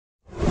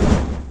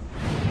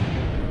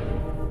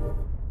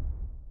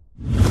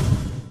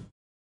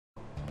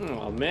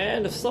Oh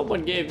man, if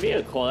someone gave me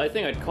a call, I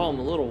think I'd call him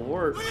a little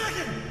worse.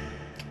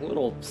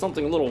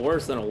 Something a little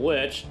worse than a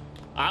witch.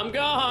 I'm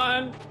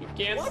gone! You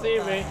can't see me.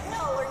 What the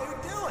hell are you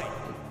doing?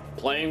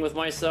 Playing with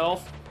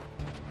myself.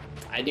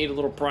 I need a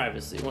little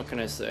privacy, what can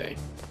I say?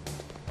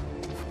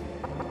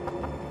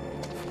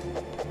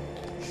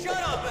 Shut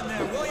up in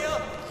there, will you?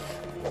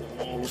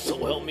 Oh,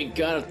 so help me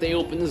God if they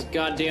open this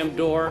goddamn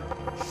door.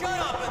 Shut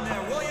up in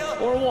there, will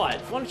you? Or what?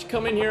 Why don't you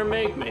come in here and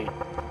make me?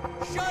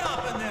 Shut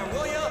up in there,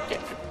 will you?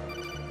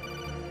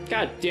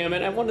 God damn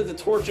it, I wanted to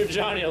torture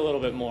Johnny a little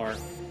bit more.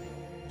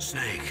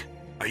 Snake,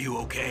 are you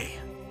okay?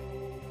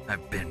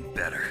 I've been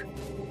better.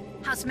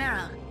 How's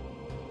Meryl?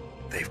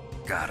 They've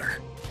got her.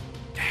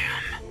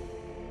 Damn.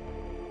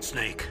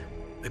 Snake,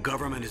 the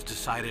government has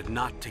decided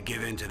not to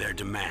give in to their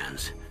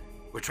demands.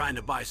 We're trying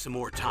to buy some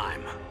more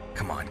time.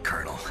 Come on,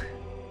 Colonel.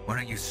 Why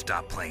don't you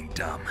stop playing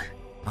dumb?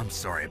 I'm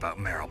sorry about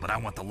Meryl, but I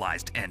want the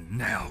lies to end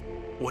now.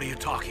 What are you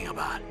talking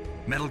about?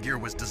 Metal Gear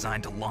was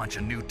designed to launch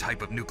a new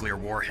type of nuclear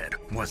warhead,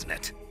 wasn't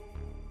it?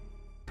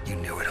 You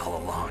knew it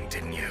all along,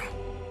 didn't you?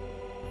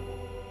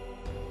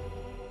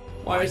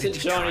 Why isn't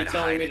Johnny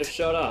telling me to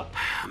shut up?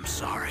 I'm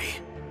sorry.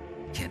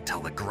 Can't tell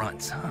the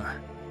grunts, huh?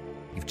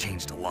 You've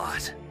changed a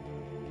lot.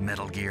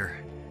 Metal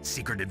Gear,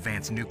 secret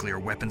advanced nuclear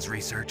weapons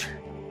research.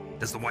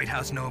 Does the White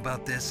House know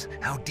about this?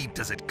 How deep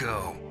does it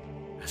go?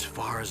 As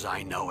far as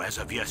I know, as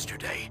of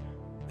yesterday,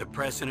 the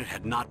president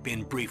had not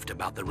been briefed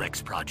about the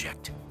Rex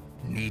project.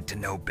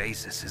 Need-to-know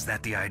basis, is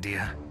that the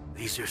idea?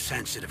 These are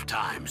sensitive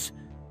times.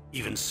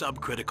 Even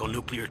subcritical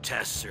nuclear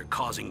tests are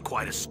causing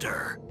quite a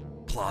stir.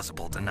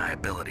 Plausible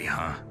deniability,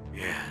 huh?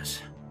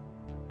 Yes.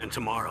 And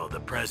tomorrow, the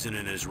president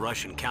and his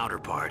Russian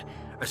counterpart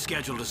are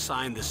scheduled to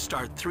sign the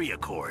START 3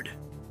 Accord.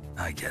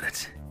 I get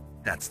it.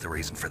 That's the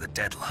reason for the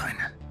deadline.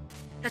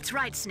 That's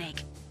right,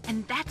 Snake.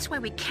 And that's why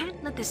we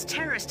can't let this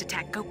terrorist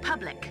attack go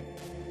public.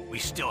 We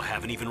still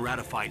haven't even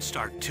ratified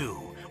START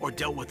 2 or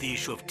dealt with the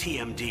issue of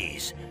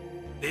TMDs.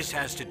 This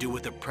has to do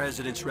with the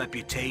president's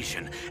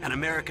reputation and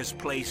America's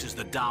place as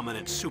the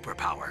dominant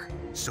superpower.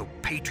 So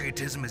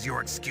patriotism is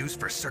your excuse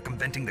for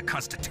circumventing the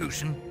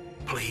Constitution?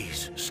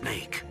 Please,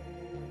 Snake.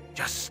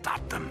 Just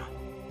stop them.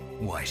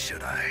 Why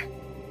should I?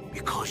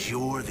 Because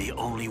you're the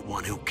only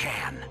one who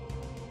can.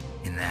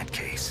 In that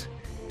case,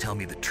 tell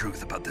me the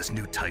truth about this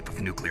new type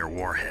of nuclear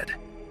warhead.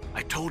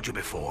 I told you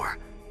before.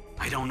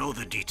 I don't know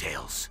the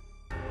details.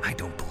 I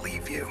don't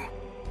believe you.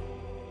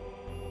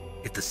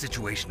 If the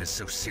situation is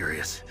so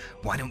serious,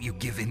 why don't you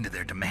give in to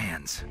their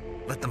demands?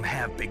 Let them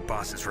have Big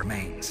Boss's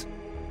remains.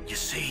 You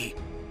see...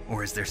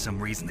 Or is there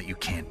some reason that you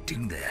can't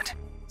do that?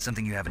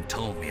 Something you haven't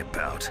told me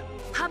about?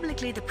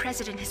 Publicly, the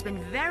president has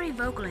been very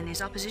vocal in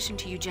his opposition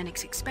to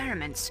eugenics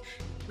experiments.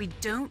 We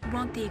don't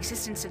want the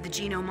existence of the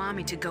genome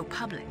army to go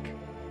public.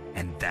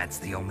 And that's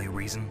the only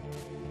reason?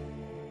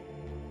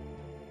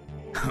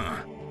 Huh.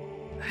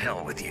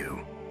 Hell with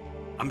you.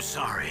 I'm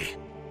sorry.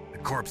 The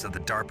corpse of the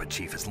DARPA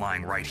chief is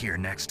lying right here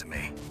next to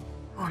me.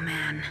 Oh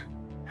man.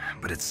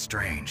 But it's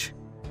strange.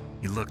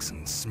 He looks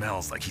and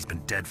smells like he's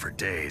been dead for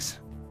days.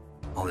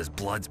 All his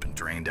blood's been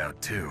drained out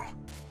too.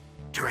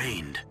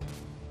 Drained?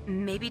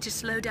 Maybe to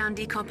slow down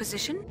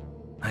decomposition?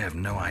 I have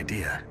no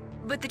idea.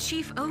 But the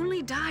chief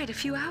only died a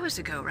few hours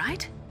ago,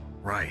 right?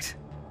 Right,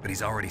 but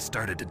he's already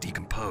started to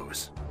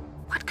decompose.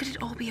 What could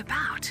it all be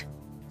about?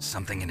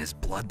 Something in his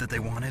blood that they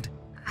wanted?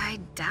 I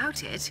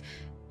doubt it.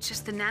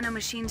 Just the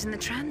nanomachines in the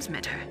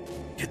transmitter.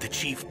 Did the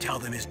chief tell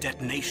them his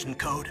detonation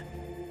code?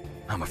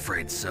 I'm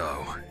afraid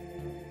so.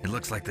 It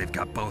looks like they've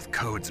got both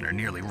codes and are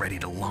nearly ready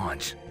to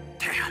launch.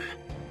 Damn.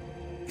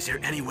 Is there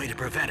any way to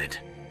prevent it?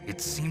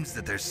 It seems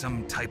that there's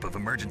some type of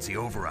emergency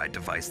override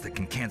device that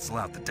can cancel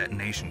out the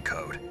detonation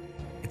code.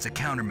 It's a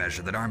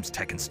countermeasure that Arms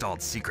Tech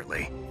installed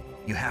secretly.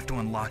 You have to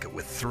unlock it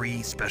with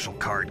 3 special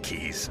card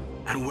keys.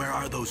 And where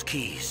are those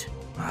keys?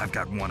 I've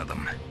got one of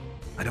them.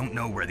 I don't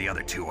know where the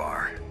other 2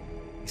 are.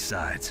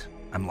 Besides,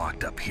 I'm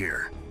locked up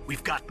here.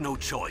 We've got no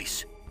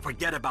choice.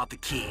 Forget about the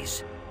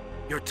keys.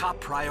 Your top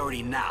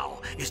priority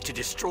now is to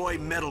destroy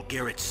Metal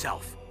Gear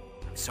itself.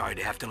 I'm sorry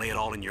to have to lay it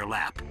all in your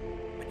lap,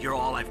 but you're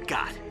all I've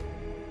got.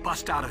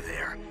 Bust out of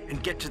there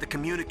and get to the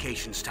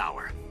communications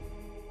tower.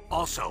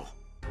 Also...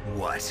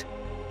 What?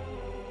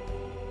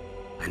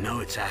 I know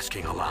it's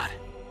asking a lot.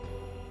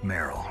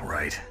 Meryl,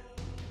 right?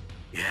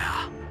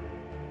 Yeah.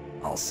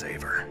 I'll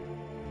save her.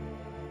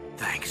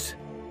 Thanks.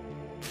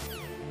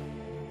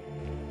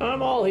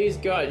 I'm all he's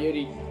got, yet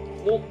he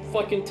won't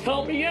fucking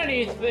tell me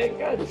anything.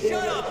 God damn it.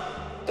 Shut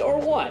up! Or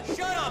what?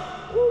 Shut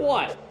up! Or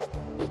what?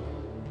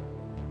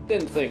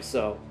 Didn't think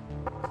so.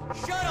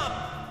 Shut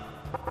up!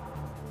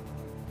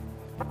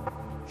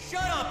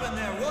 Shut up in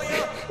there, will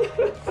you?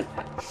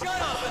 Shut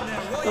up in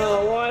there, will you?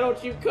 Oh, why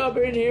don't you come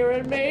in here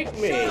and make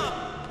me? Shut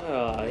up!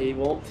 Oh, he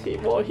won't.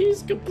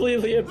 He's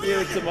completely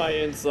immune to my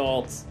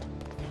insults.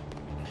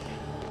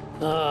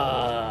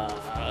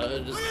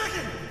 Just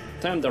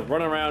time to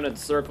run around in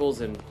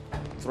circles and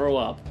throw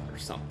up or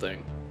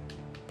something.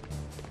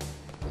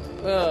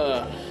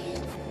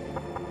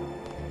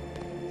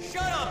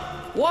 Shut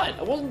up! What?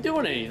 I wasn't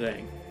doing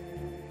anything.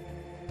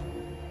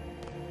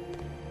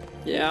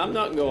 Yeah, I'm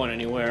not going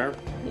anywhere.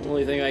 The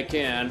only thing I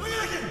can.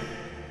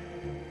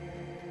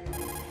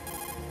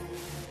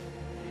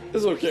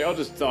 It's okay, I'll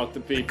just talk to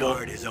The people.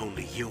 guard is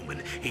only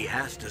human. He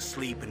has to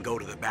sleep and go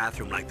to the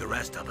bathroom like the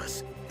rest of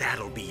us.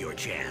 That'll be your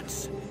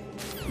chance.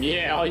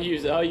 Yeah,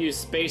 I'll use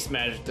space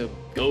magic to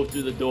go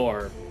through the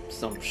door.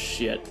 Some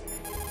shit.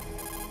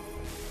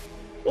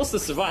 What's the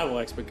survival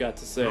expert got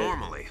to say?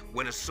 Normally,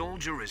 when a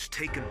soldier is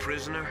taken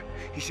prisoner,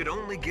 he should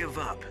only give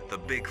up the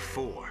big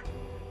four.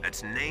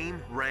 That's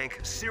name, rank,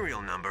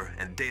 serial number,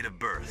 and date of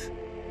birth.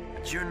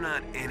 But you're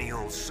not any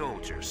old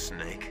soldier,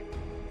 Snake.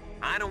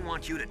 I don't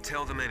want you to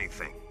tell them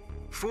anything.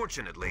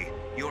 Fortunately,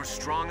 you're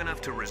strong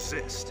enough to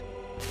resist.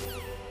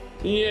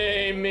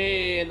 Yay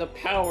me and the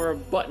power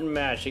of button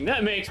mashing.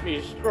 That makes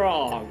me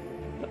strong.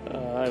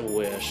 I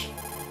wish.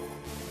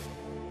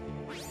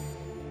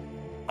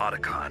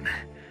 Otacon,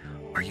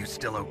 are you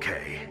still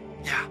okay?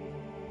 Yeah,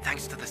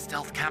 thanks to the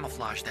stealth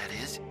camouflage, that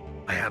is.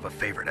 I have a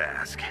favor to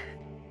ask.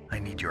 I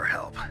need your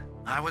help.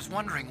 I was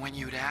wondering when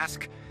you'd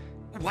ask.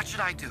 What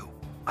should I do?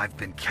 I've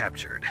been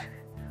captured.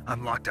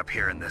 I'm locked up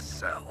here in this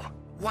cell.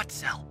 What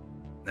cell?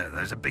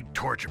 There's a big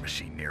torture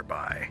machine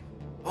nearby.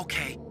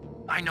 Okay,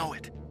 I know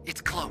it.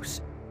 It's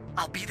close.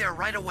 I'll be there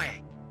right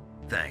away.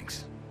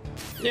 Thanks.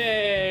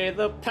 Yay,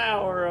 the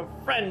power of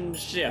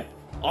friendship.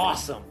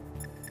 Awesome.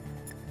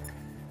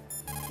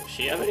 Does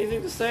she have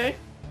anything to say?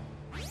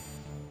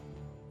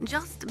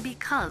 Just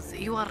because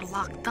you are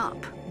locked up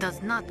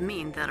does not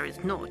mean there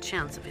is no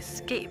chance of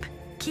escape.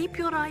 Keep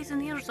your eyes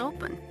and ears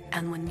open,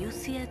 and when you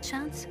see a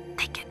chance,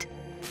 take it.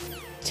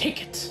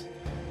 Take it.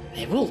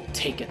 They will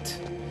take it.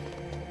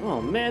 Oh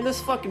man,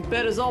 this fucking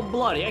bed is all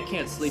bloody. I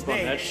can't sleep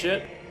on that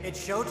shit.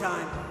 It's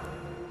showtime.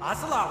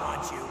 Ocelot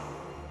wants you.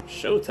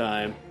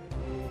 Showtime.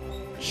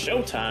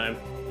 Showtime?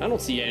 I don't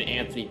see any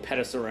Anthony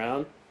Pettis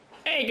around.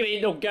 I ain't gonna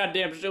eat no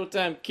goddamn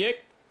Showtime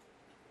kick.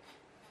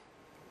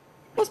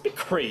 Must be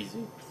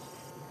crazy.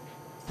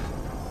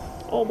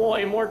 Oh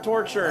boy, more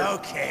torture.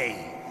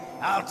 Okay,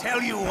 I'll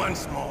tell you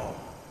once more.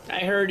 I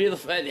heard you.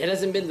 It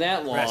hasn't been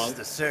that long. Press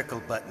the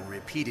circle button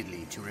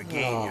repeatedly to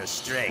regain your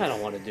strength. I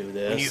don't want to do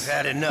this. When you've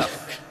had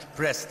enough,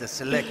 press the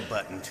select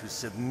button to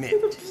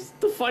submit.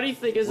 The funny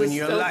thing is, When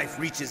your life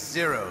reaches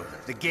 0,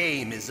 the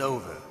game is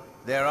over.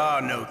 There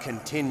are no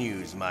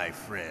continues, my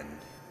friend.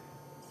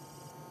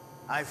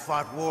 I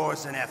fought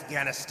wars in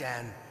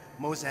Afghanistan,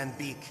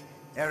 Mozambique,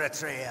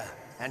 Eritrea,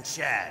 and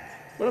Chad.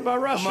 What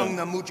about Russia? Among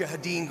the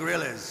Mujahideen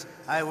guerrillas,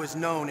 I was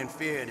known and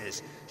feared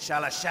as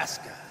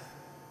Shalashaska.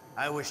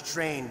 I was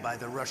trained by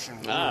the Russian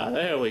group. Ah,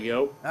 there we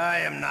go. I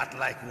am not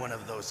like one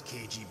of those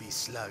KGB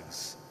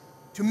slugs.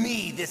 To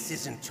me, this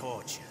isn't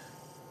torture.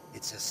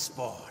 It's a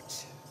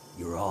sport.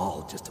 You're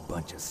all just a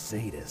bunch of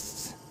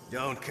sadists.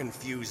 Don't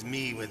confuse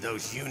me with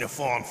those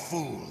uniformed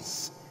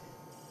fools.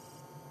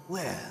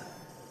 Well,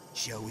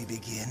 shall we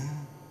begin?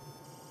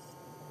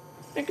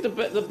 I think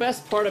the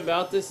best part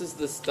about this is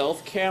the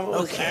stealth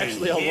camo is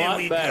actually a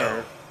lot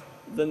better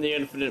than the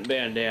infinite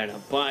bandana,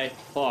 by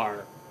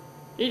far.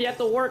 You'd have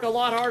to work a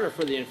lot harder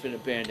for the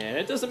infinite bandana.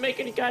 It doesn't make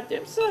any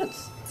goddamn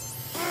sense.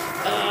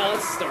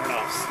 Let's start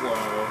off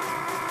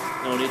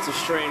slow. No need to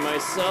strain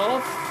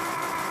myself.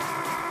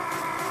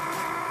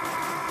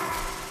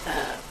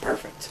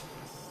 Perfect.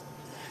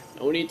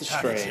 No need to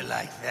strain. How did you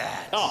like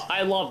that? Oh,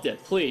 I loved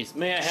it. Please,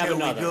 may I have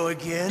another? Shall we go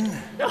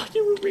again? Oh,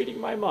 you were reading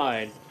my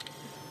mind.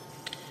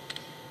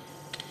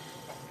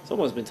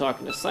 Someone's been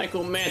talking to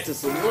Psycho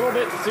Mantis a little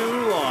bit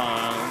too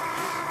long.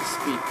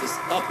 Speed this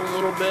up a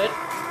little bit.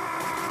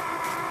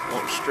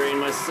 Won't strain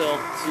myself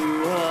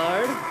too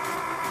hard.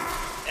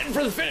 And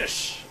for the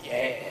finish!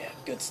 Yeah,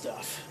 good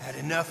stuff. Had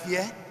enough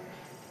yet?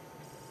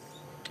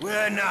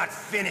 We're not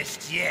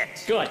finished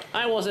yet. Good.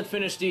 I wasn't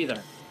finished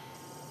either.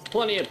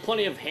 Plenty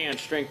of hand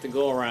strength to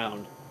go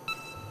around.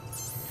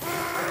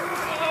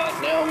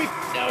 Now we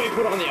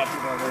put on the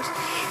afterburners.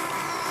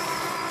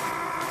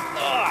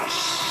 Oh,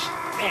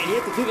 man, you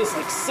have to do this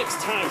like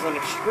 6 times on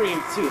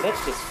extreme too.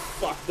 That's just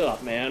fucked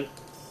up, man.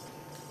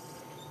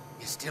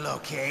 You still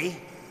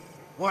okay?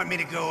 Want me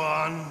to go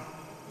on?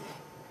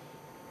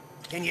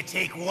 Can you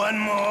take one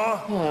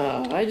more?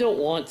 I don't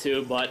want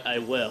to, but I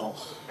will.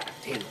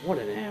 Damn, what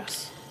an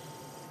ass.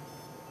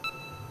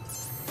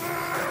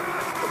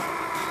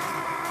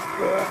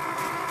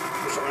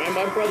 Try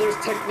my brother's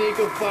technique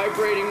of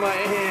vibrating my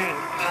hand.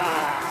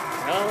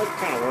 Well, it's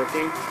kind of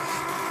working.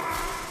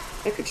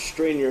 I could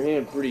strain your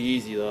hand pretty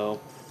easy,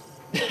 though.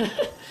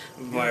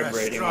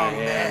 Vibrating my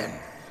hand.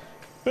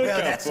 Well,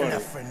 that's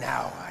enough for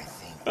now, I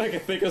think. I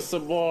can think of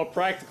some more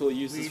practical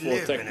uses for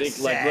a technique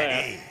like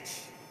that. Age.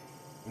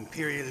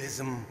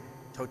 Imperialism,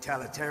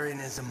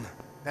 totalitarianism,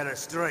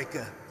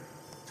 perestroika.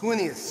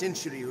 20th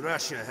century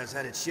Russia has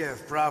had its share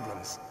of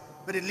problems,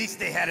 but at least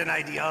they had an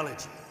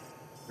ideology.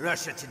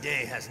 Russia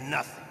today has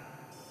nothing.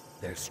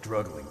 They're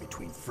struggling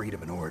between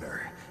freedom and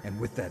order, and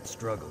with that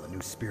struggle, a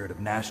new spirit of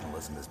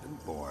nationalism has been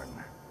born.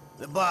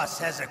 The boss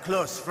has a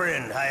close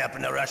friend high up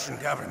in the Russian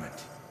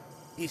government.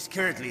 He's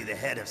currently the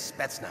head of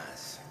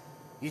Spetsnaz.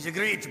 He's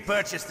agreed to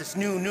purchase this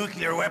new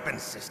nuclear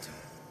weapons system.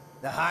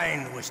 The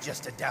Hind was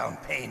just a down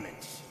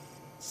payment.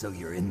 So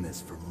you're in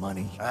this for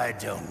money? I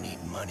don't need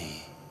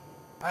money.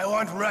 I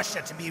want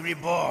Russia to be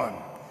reborn,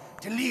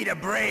 to lead a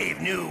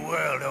brave new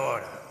world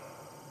order.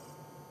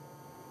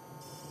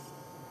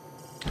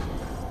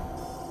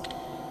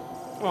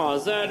 Oh,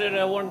 is that it?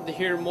 I wanted to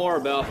hear more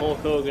about Hulk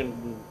Hogan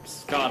and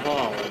Scott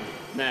Hall and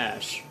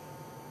Nash.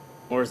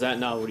 Or is that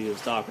not what he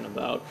was talking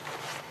about?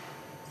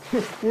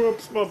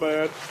 Whoops, my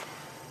bad.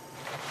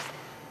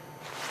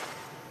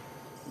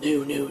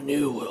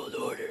 New world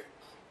order.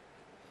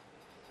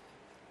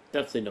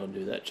 Definitely don't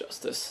do that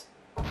justice.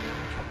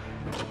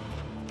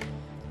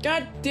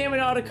 God damn it,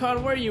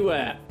 Otacon, where you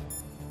at?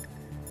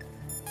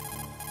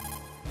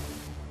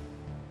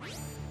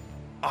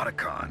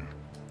 Otacon.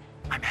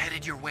 I'm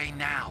headed your way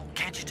now.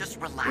 Can't you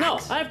just relax? No,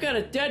 I've got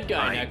a dead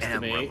guy next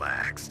to me. I am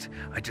relaxed.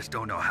 I just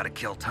don't know how to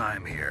kill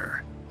time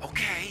here.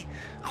 Okay,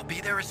 I'll be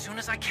there as soon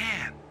as I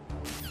can.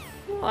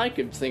 Well, I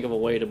could think of a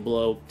way to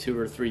blow 2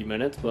 or 3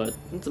 minutes, but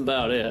that's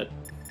about it.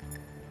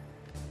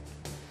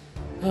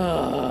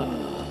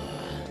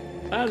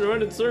 I'd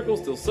run in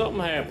circles till something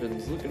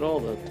happens. Look at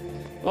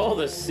all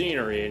the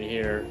scenery in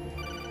here.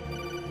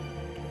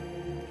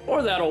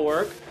 Or that'll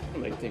work.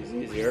 It'll make things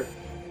easier.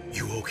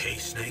 You okay,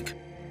 Snake?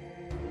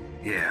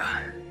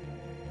 Yeah.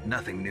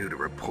 Nothing new to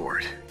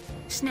report.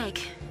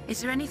 Snake, is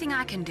there anything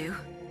I can do?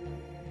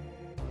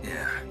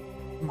 Yeah.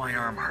 My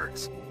arm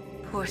hurts.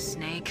 Poor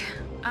Snake.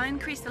 I'll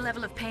increase the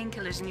level of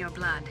painkillers in your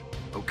blood.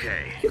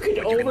 Okay. You can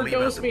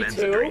overdose me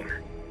too?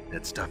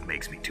 That stuff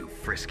makes me too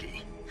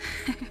frisky.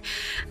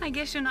 I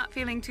guess you're not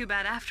feeling too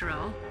bad after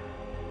all.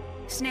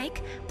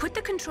 Snake, put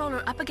the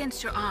controller up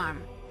against your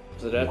arm.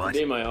 Does it have to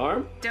be my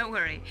arm? Don't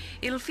worry,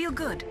 it'll feel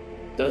good.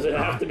 Does it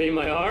have to be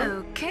my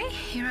arm? Okay,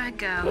 here I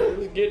go.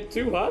 Oh, it's getting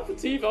too hot for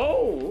TV.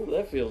 Oh,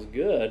 that feels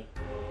good.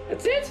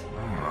 That's it?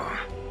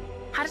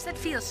 How does that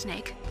feel,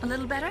 Snake? A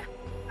little better?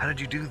 How did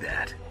you do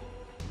that?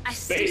 I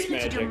Space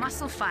stimulated magic. your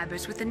muscle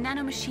fibers with the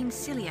nanomachine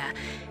cilia.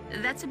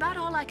 That's about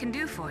all I can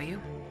do for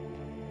you.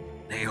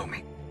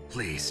 Naomi,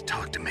 please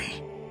talk to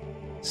me.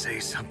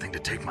 Say something to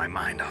take my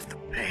mind off the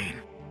pain.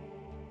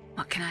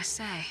 What can I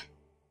say?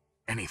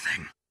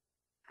 Anything.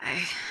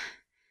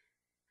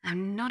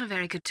 I'm not a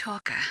very good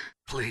talker.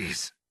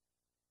 Please.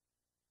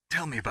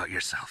 Tell me about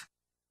yourself.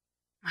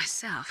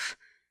 Myself?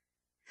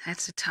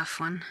 That's a tough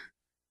one.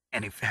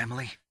 Any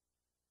family?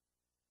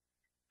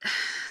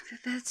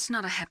 That's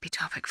not a happy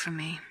topic for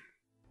me.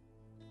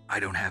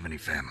 I don't have any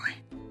family.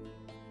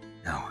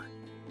 No.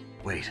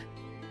 Wait.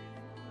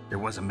 There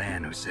was a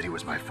man who said he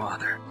was my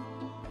father.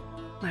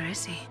 Where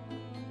is he?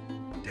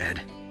 Dead.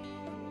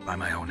 By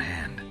my own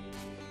hand.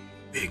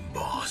 Big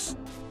Boss.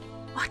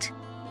 What?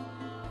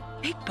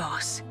 Big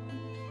Boss?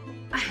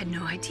 I had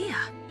no idea.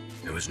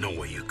 There was no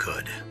way you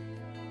could.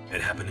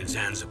 It happened in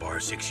Zanzibar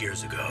 6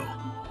 years ago.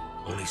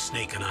 Only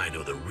Snake and I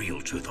know the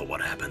real truth of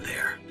what happened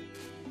there.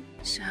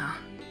 So,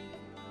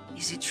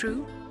 is it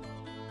true?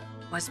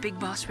 Was Big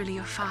Boss really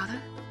your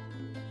father?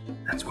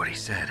 That's what he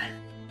said.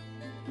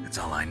 That's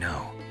all I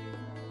know.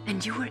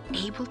 And you were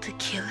able to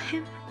kill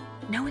him,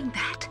 knowing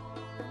that?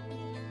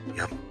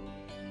 Yup.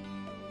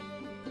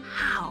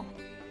 How?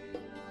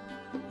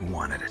 He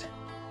wanted it.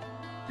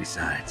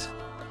 Besides,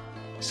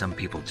 some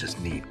people just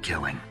need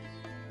killing.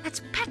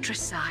 That's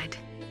patricide.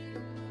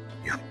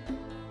 Yup.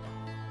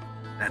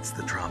 That's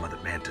the trauma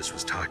that Mantis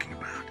was talking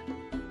about.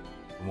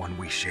 The one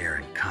we share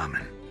in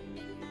common.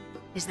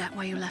 Is that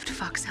why you left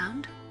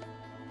Foxhound?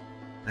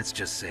 Let's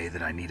just say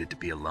that I needed to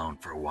be alone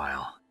for a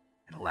while,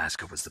 and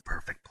Alaska was the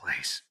perfect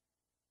place.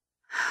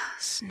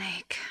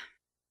 Snake.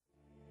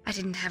 I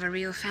didn't have a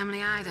real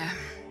family either.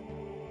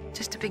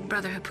 Just a big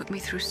brother who put me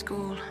through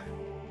school.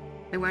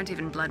 We weren't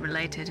even blood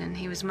related, and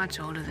he was much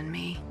older than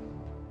me.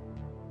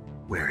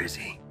 Where is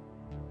he?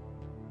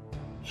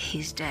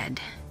 He's dead.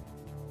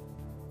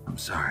 I'm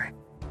sorry.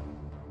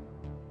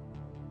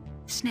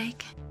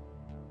 Snake,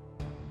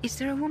 is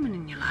there a woman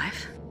in your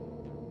life?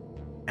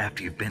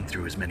 After you've been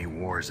through as many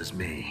wars as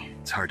me,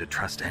 it's hard to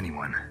trust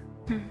anyone.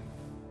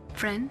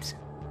 Friends?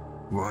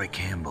 Roy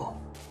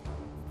Campbell.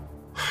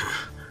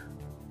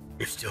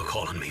 You're still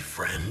calling me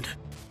friend?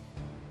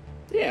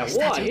 Yeah,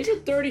 why? He's a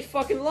dirty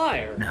fucking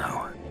liar.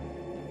 No.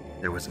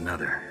 There was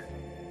another.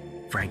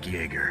 Frank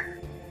Yeager.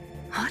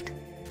 What?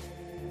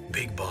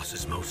 Big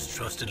Boss's most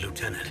trusted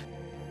lieutenant,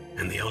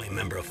 and the only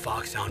member of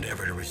Foxhound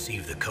ever to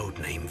receive the code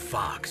name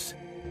Fox.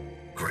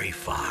 Gray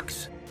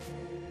Fox.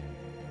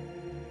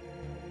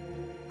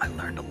 I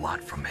learned a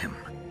lot from him.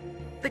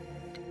 But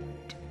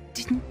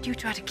didn't you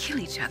try to kill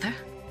each other?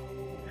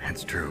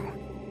 It's true.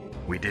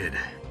 We did,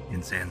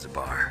 in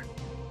Zanzibar.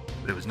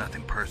 But it was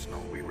nothing personal.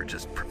 We were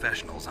just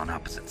professionals on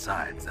opposite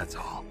sides, that's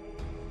all.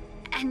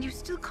 And you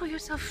still call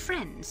yourself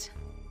friends?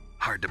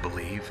 Hard to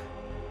believe.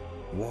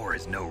 War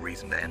is no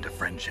reason to end a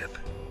friendship.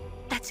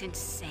 That's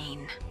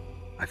insane.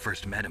 I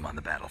first met him on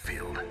the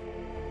battlefield.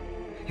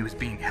 He was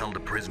being held a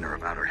prisoner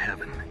of outer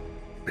heaven,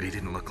 but he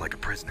didn't look like a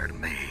prisoner to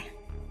me.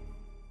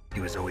 He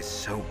was always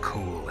so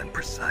cool and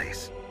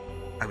precise.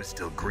 I was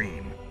still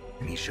green,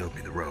 and he showed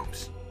me the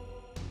ropes.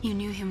 You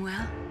knew him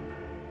well?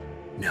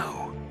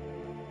 No.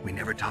 We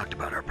never talked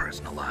about our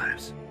personal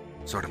lives.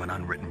 Sort of an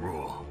unwritten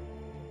rule.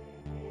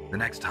 The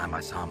next time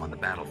I saw him on the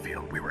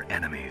battlefield, we were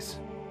enemies.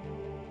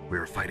 We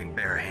were fighting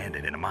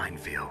barehanded in a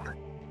minefield.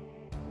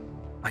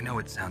 I know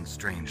it sounds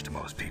strange to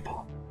most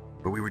people,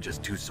 but we were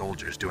just two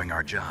soldiers doing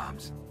our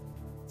jobs.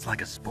 It's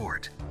like a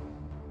sport.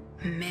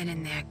 Men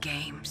and their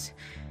games.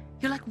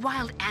 You're like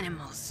wild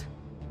animals.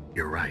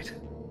 You're right.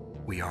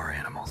 We are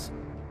animals.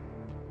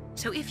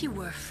 So if you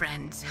were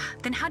friends,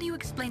 then how do you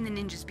explain the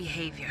ninjas'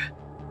 behavior?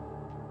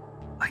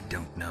 I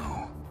don't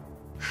know.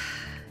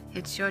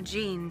 It's your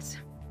genes.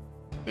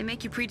 They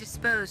make you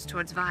predisposed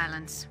towards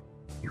violence.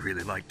 You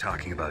really like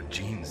talking about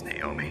genes,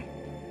 Naomi.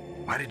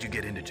 Why did you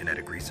get into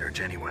genetic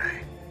research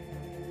anyway?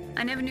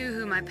 I never knew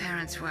who my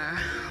parents were,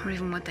 or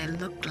even what they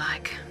looked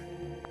like.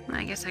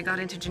 I guess I got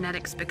into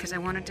genetics because I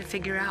wanted to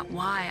figure out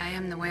why I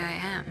am the way I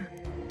am.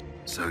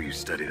 So you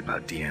studied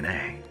about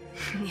DNA?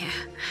 Yeah.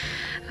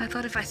 I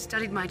thought if I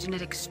studied my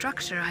genetic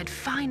structure, I'd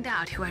find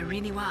out who I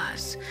really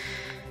was.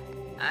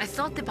 I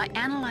thought that by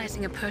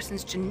analyzing a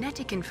person's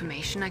genetic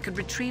information, I could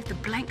retrieve the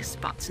blank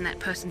spots in that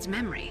person's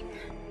memory.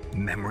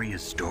 Memory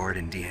is stored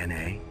in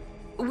DNA?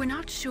 We're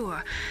not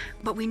sure,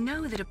 but we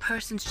know that a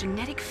person's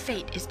genetic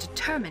fate is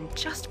determined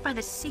just by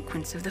the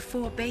sequence of the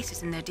 4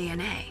 bases in their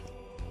DNA.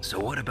 So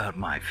what about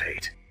my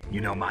fate? You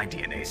know my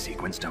DNA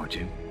sequence, don't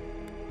you?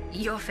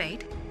 Your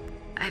fate?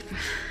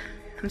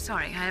 I'm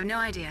sorry, I have no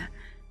idea.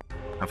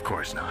 Of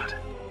course not.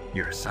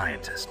 You're a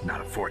scientist,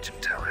 not a fortune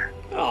teller.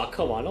 Oh,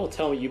 come on, don't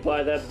tell me you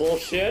buy that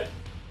bullshit.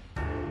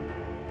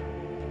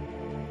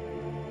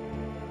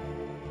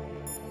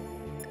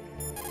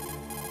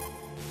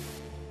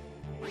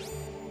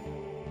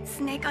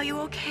 Snake, are you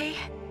okay?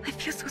 I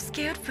feel so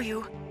scared for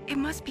you. It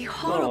must be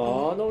horrible.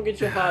 Aw, don't get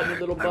your heart in a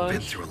little bunch. I've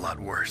been through a lot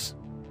worse.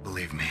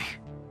 Believe me.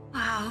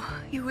 Wow,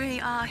 you really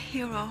are a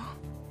hero.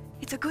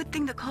 It's a good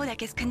thing the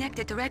codec is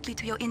connected directly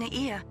to your inner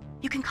ear.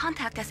 You can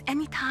contact us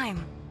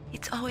anytime.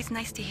 It's always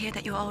nice to hear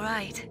that you're all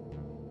right.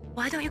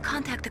 Why don't you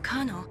contact the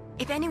Colonel?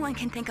 If anyone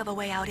can think of a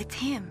way out, it's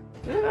him.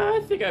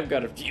 I think I've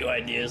got a few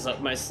ideas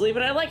up my sleeve,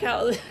 and I like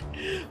how...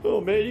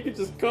 Oh man, you can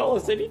just call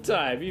us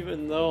anytime,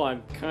 even though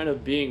I'm kind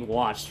of being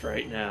watched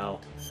right now.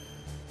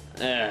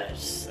 That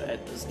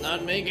does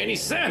not make any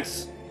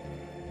sense!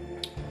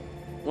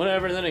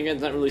 Whatever, then again,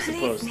 it's not really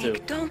supposed Please,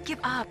 Nick, don't give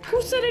up.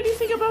 Who said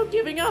anything about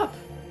giving up?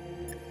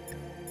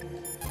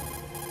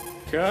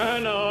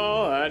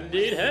 Colonel, I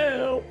need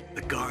help.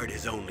 The guard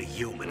is only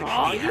human.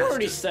 Aw, you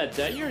already said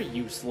that. You're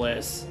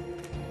useless.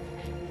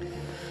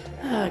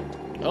 Oh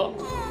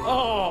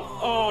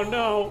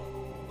no.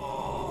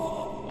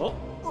 Oh,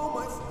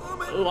 my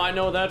stomach! oh, I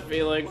know that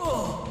feeling.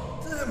 Oh,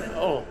 damn it!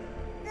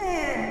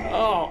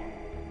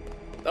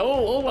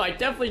 Oh, I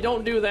definitely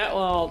don't do that.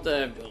 Well,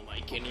 oh my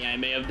kidney, I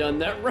may have done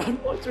that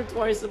run once or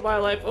twice in my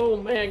life. Oh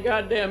man,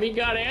 goddamn, he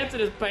got ants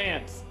in his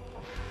pants.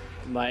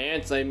 By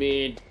ants, I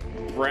mean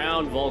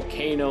brown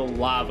volcano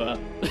lava.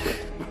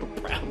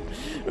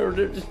 Or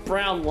just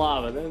brown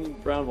lava. Then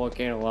brown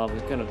volcano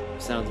lava kind of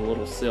sounds a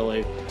little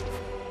silly.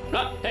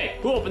 Ah, hey,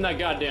 who opened that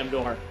goddamn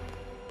door?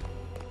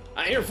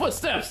 I hear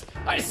footsteps.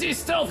 I see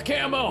stealth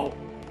camo.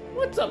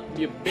 What's up,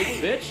 you big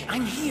bitch?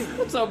 I'm here.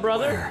 What's up,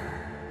 brother?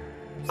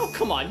 Oh,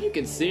 come on, you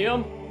can see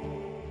him.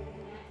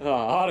 Oh,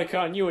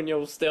 Otacon, you and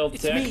your stealth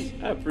It's tech. me,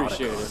 I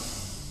appreciate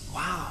Otacon. it.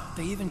 Wow,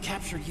 they even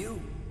captured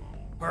you.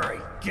 Hurry,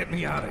 get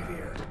me out of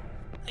here.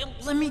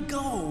 Let me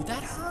go.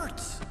 That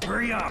hurts.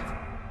 Hurry up!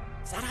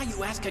 Is that how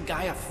you ask a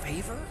guy a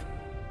favor?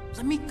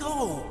 Let me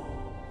go.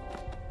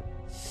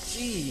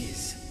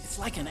 Jeez, it's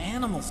like an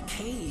animal's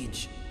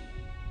cage.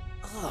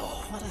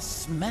 Oh, what a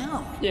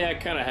smell. Yeah, I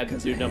kind of had to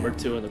do number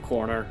 2 in the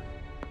corner.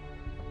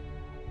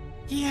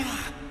 Yeah,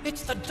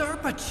 it's the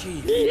Derpa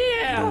Chief.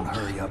 Yeah! Don't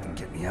hurry up and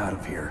get me out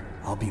of here.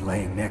 I'll be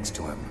laying next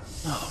to him.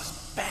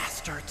 Those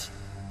bastards.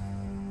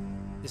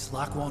 This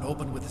lock won't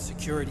open with a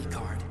security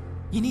card.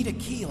 You need a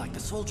key like the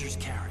soldiers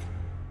carry.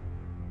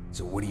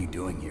 So what are you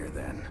doing here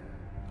then?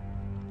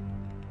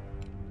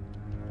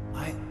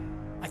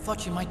 I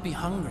thought you might be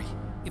hungry.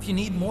 If you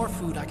need more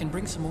food, I can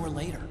bring some more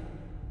later.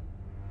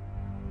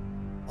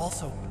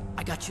 Also,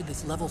 I got you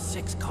this level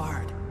 6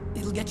 card.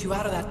 It'll get you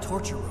out of that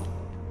torture room.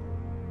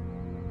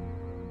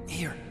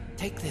 Here,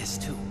 take this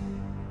too.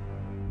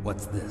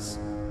 What's this?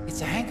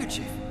 It's a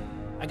handkerchief.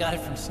 I got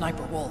it from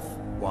Sniper Wolf.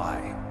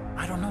 Why?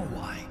 I don't know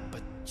why,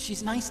 but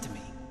she's nice to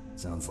me.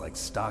 Sounds like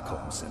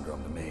Stockholm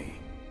Syndrome to me.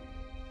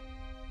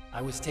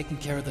 I was taking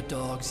care of the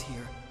dogs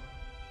here.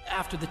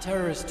 After the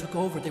terrorists took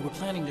over, they were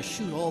planning to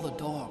shoot all the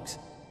dogs.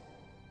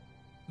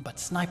 But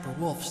Sniper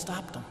Wolf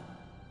stopped them.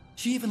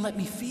 She even let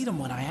me feed them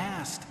when I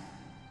asked.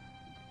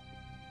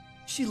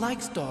 She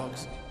likes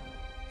dogs.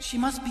 She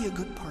must be a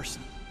good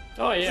person.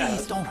 Oh yeah,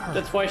 Please don't hurt.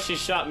 That's why she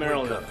shot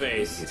Meryl in the Wake up,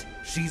 face. idiot.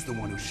 She's the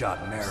one who shot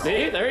Meryl.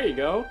 See, there you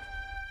go.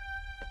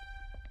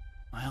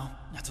 Well,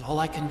 that's all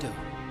I can do.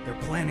 They're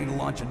planning to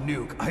launch a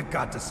nuke. I've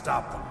got to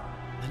stop them.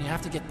 Then you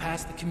have to get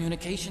past the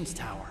communications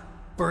tower.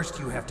 First,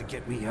 you have to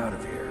get me out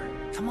of here.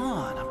 Come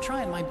on, I'm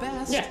trying my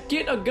best. Yeah,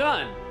 get a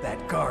gun.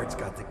 That guard's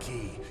got the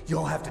key.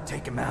 You'll have to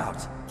take him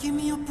out. Give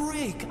me a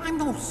break. I'm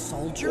no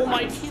soldier. Oh my...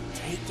 I can't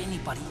take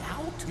anybody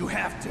out. You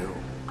have to.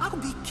 I'll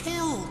be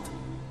killed.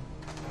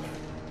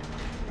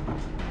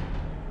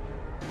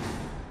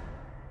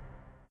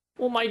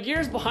 Well, my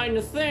gear's behind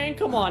the thing.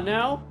 Come on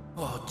now.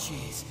 Oh,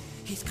 jeez.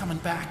 He's coming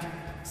back.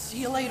 See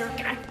you later.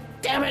 God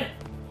damn it.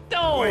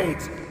 No. Wait.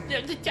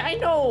 I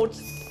know.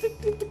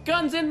 The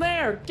gun's in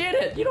there. Get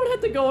it. You don't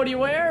have to go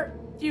anywhere.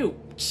 You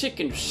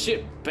chicken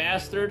shit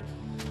bastard.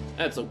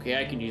 That's okay.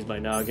 I can use my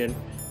noggin.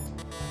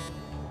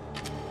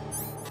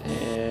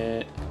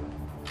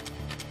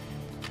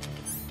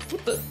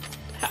 What the?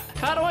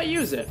 How do I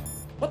use it?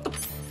 What the?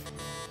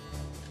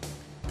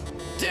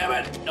 Damn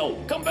it! No,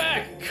 come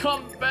back!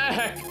 Come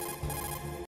back!